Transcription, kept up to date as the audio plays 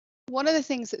one of the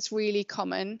things that's really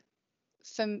common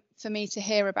for me to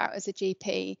hear about as a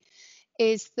GP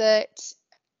is that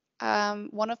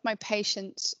one of my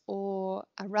patients or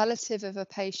a relative of a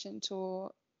patient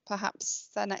or perhaps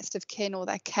their next of kin or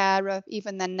their carer,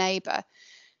 even their neighbour,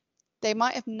 they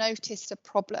might have noticed a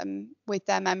problem with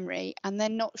their memory and they're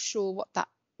not sure what that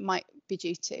might be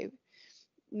due to.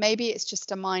 Maybe it's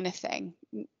just a minor thing.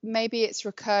 Maybe it's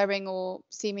recurring or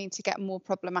seeming to get more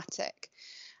problematic.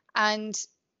 And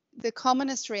the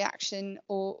commonest reaction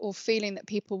or feeling that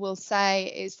people will say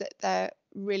is that they're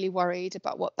really worried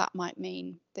about what that might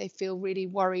mean. They feel really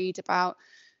worried about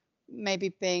maybe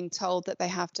being told that they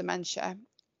have dementia,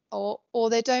 or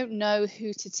they don't know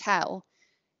who to tell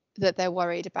that they're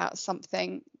worried about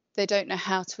something. They don't know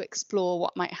how to explore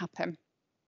what might happen.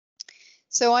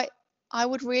 So I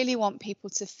would really want people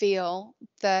to feel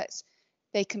that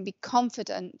they can be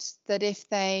confident that if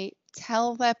they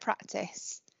tell their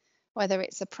practice, whether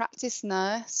it's a practice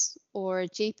nurse or a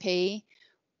GP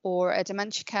or a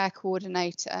dementia care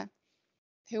coordinator,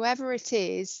 whoever it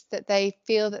is that they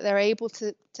feel that they're able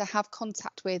to have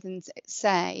contact with and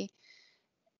say,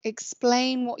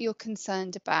 explain what you're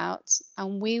concerned about,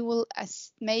 and we will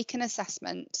make an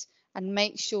assessment and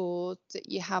make sure that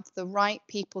you have the right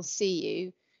people see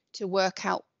you to work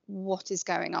out what is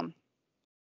going on.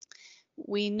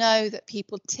 We know that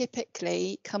people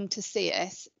typically come to see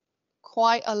us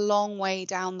quite a long way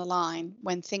down the line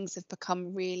when things have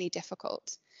become really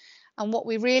difficult. And what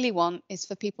we really want is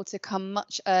for people to come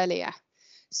much earlier.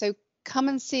 So come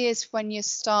and see us when you're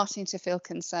starting to feel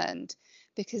concerned,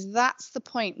 because that's the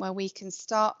point where we can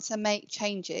start to make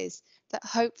changes that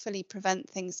hopefully prevent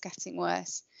things getting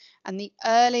worse. And the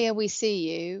earlier we see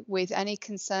you with any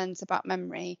concerns about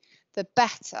memory, the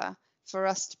better for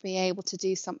us to be able to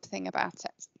do something about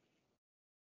it.